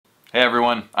Hey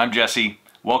everyone, I'm Jesse.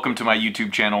 Welcome to my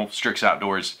YouTube channel, Strix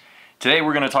Outdoors. Today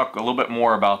we're going to talk a little bit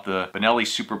more about the Benelli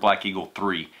Super Black Eagle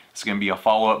 3. It's going to be a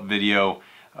follow-up video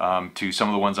to some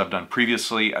of the ones I've done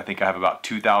previously. I think I have about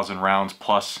 2,000 rounds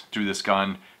plus through this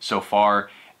gun so far,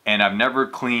 and I've never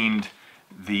cleaned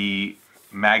the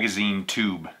magazine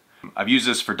tube. I've used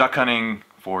this for duck hunting,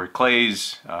 for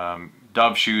clays,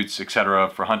 dove shoots, etc.,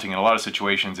 for hunting in a lot of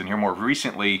situations, and here more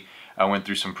recently I went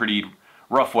through some pretty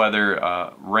rough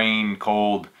weather, rain,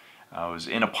 cold. I was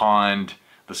in a pond.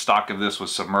 The stock of this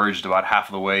was submerged about half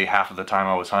of the way, half of the time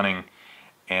I was hunting,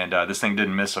 and this thing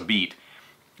didn't miss a beat.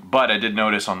 But I did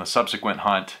notice on the subsequent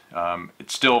hunt, it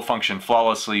still functioned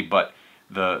flawlessly, but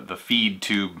the feed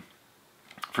tube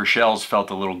for shells felt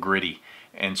a little gritty.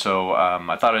 And so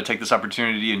I thought I'd take this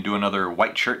opportunity and do another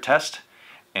white shirt test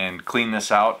and clean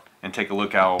this out and take a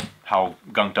look how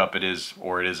gunked up it is,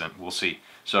 or it isn't. We'll see.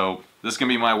 So this is going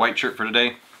to be my white shirt for today.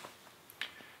 You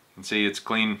can see it's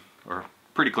clean, or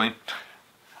pretty clean,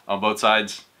 on both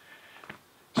sides.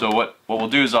 So what we'll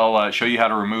do is I'll show you how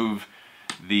to remove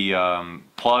the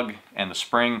plug and the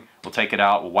spring. We'll take it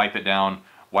out, we'll wipe it down,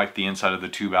 wipe the inside of the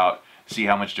tube out, see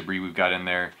how much debris we've got in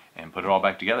there, and put it all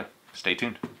back together. Stay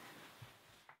tuned.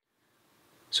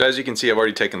 So as you can see, I've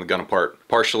already taken the gun apart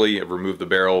partially. I've removed the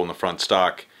barrel and the front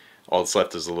stock. All that's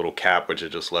left is the little cap, which I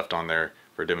just left on there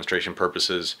for demonstration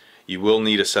purposes. You will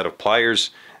need a set of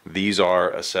pliers. These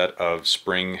are a set of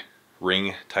spring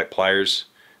ring type pliers.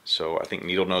 So I think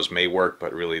needle nose may work,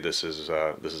 but really this is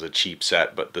a cheap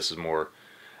set, but this is more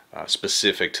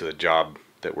specific to the job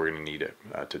that we're going to need it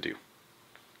to do.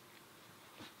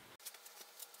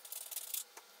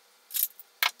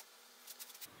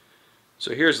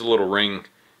 So here's the little ring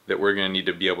that we're going to need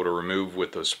to be able to remove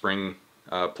with those spring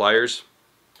pliers.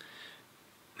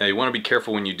 Now you want to be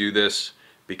careful when you do this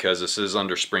because this is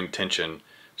under spring tension.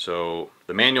 So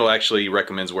the manual actually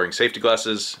recommends wearing safety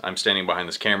glasses. I'm standing behind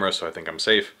this camera, so I think I'm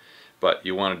safe. But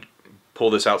you want to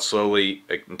pull this out slowly,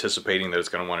 anticipating that it's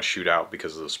going to want to shoot out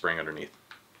because of the spring underneath.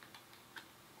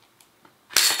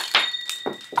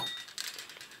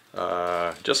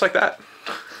 Just like that.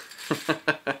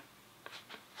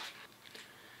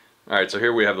 Alright, so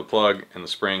here we have the plug and the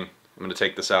spring. I'm going to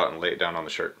take this out and lay it down on the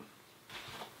shirt.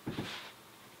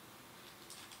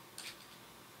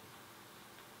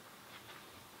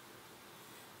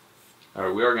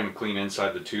 Alright, we are going to clean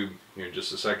inside the tube here in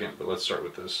just a second, but let's start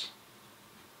with this.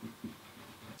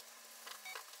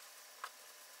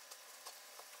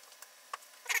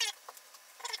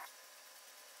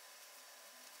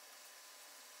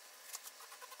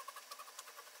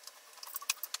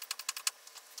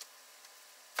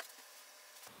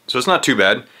 So it's not too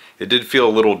bad. It did feel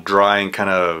a little dry and kind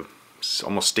of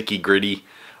almost sticky, gritty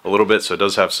a little bit, so it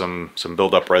does have some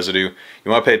build-up residue.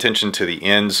 You want to pay attention to the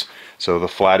ends. So the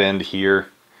flat end here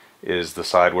is the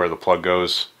side where the plug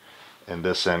goes, and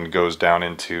this end goes down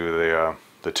into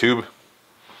the tube.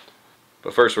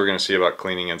 But first we're going to see about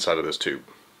cleaning inside of this tube.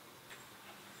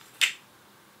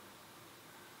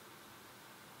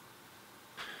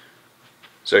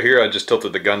 So here I just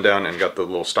tilted the gun down and got the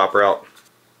little stopper out.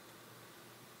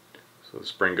 So the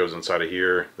spring goes inside of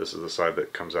here. This is the side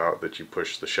that comes out that you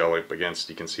push the shell up against.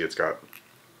 You can see it's got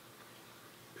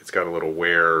a little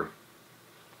wear,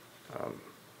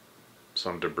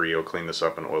 some debris. I'll clean this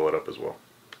up and oil it up as well.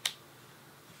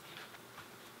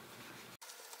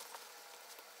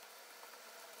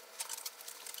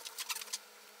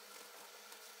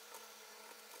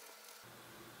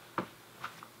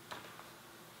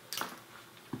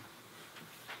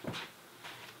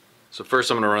 So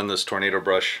first I'm going to run this tornado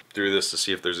brush through this to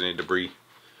see if there's any debris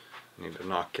I need to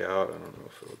knock out. I don't know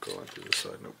if it'll go in through this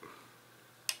side. Nope.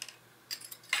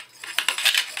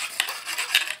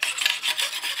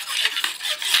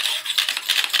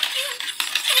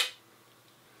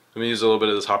 I'm going to use a little bit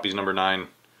of this Hoppe's number 9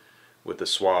 with the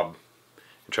swab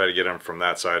and try to get them from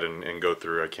that side and go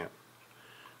through. I'm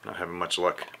not having much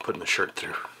luck putting the shirt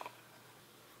through.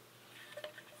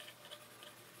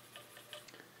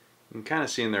 You can kind of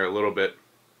see in there a little bit.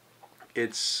 I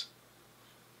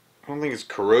don't think it's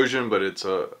corrosion, but it's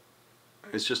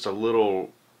just a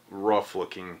little rough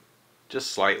looking,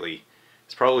 just slightly.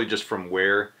 It's probably just from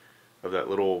wear of that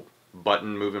little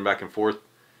button moving back and forth.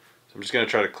 So I'm just going to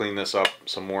try to clean this up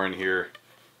some more in here.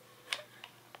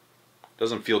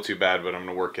 Doesn't feel too bad, but I'm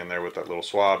going to work in there with that little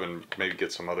swab and maybe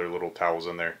get some other little towels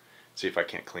in there. See if I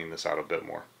can't clean this out a bit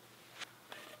more.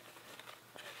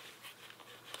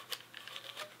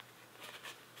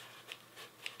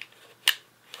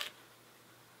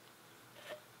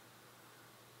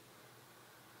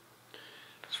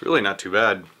 It's really not too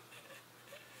bad.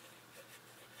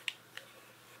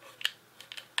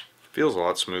 feels a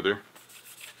lot smoother.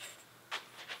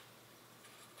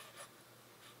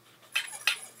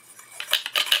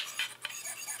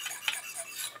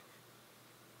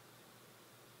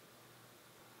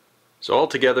 So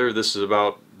altogether, this is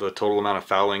about the total amount of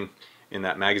fouling in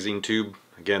that magazine tube.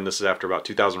 Again, this is after about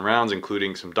 2,000 rounds,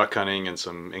 including some duck hunting and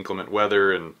some inclement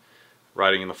weather and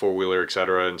riding in the four-wheeler,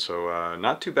 etc. And so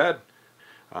not too bad.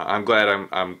 I'm glad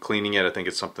I'm cleaning it. I think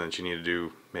it's something that you need to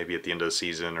do maybe at the end of the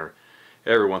season or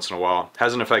every once in a while.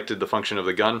 Hasn't affected the function of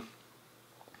the gun,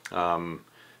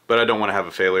 but I don't want to have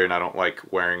a failure, and I don't like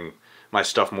wearing my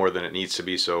stuff more than it needs to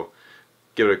be, so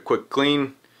give it a quick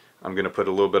clean. I'm going to put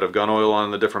a little bit of gun oil on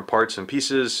the different parts and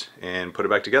pieces and put it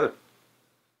back together.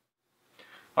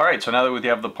 Alright, so now that we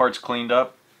have the parts cleaned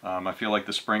up, I feel like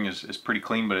the spring is pretty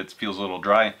clean, but it feels a little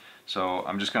dry. So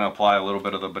I'm just going to apply a little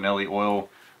bit of the Benelli oil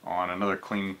on another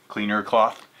cleaner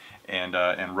cloth and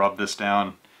rub this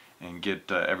down and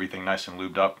get everything nice and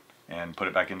lubed up and put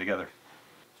it back in together.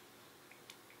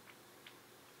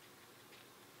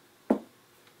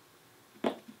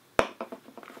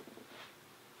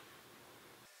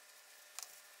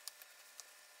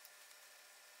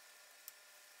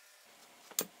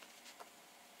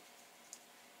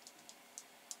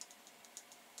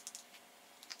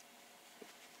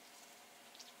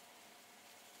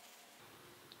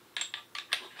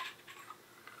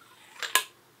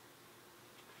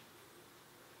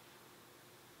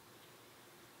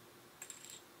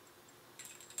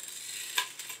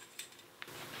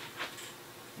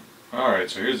 Alright,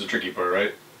 so here's the tricky part,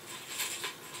 right?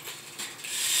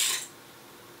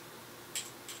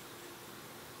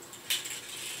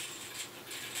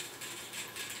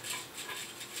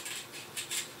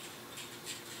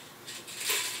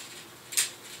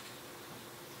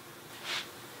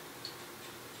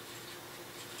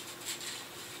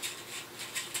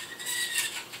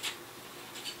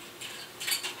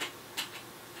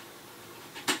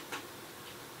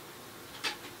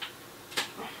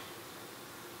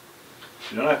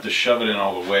 You don't have to shove it in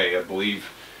all the way. I believe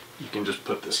you can just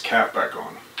put this cap back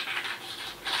on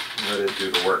and let it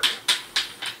do the work.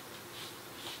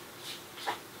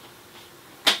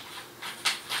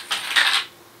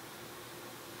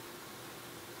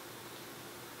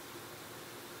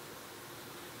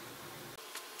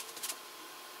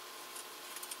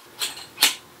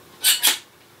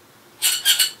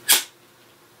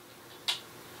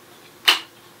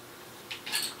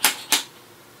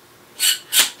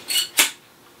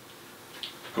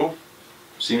 Cool.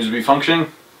 Seems to be functioning.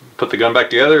 Put the gun back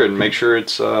together and make sure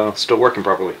it's still working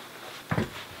properly.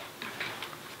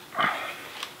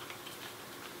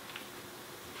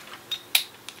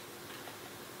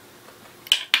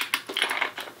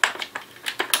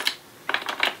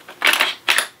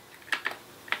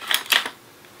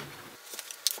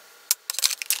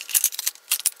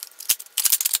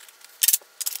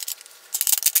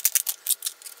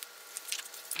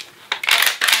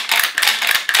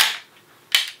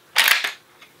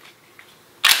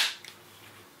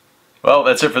 Well,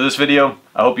 that's it for this video.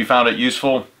 I hope you found it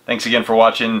useful. Thanks again for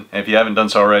watching, and if you haven't done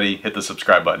so already, hit the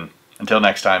subscribe button. Until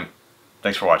next time,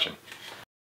 thanks for watching.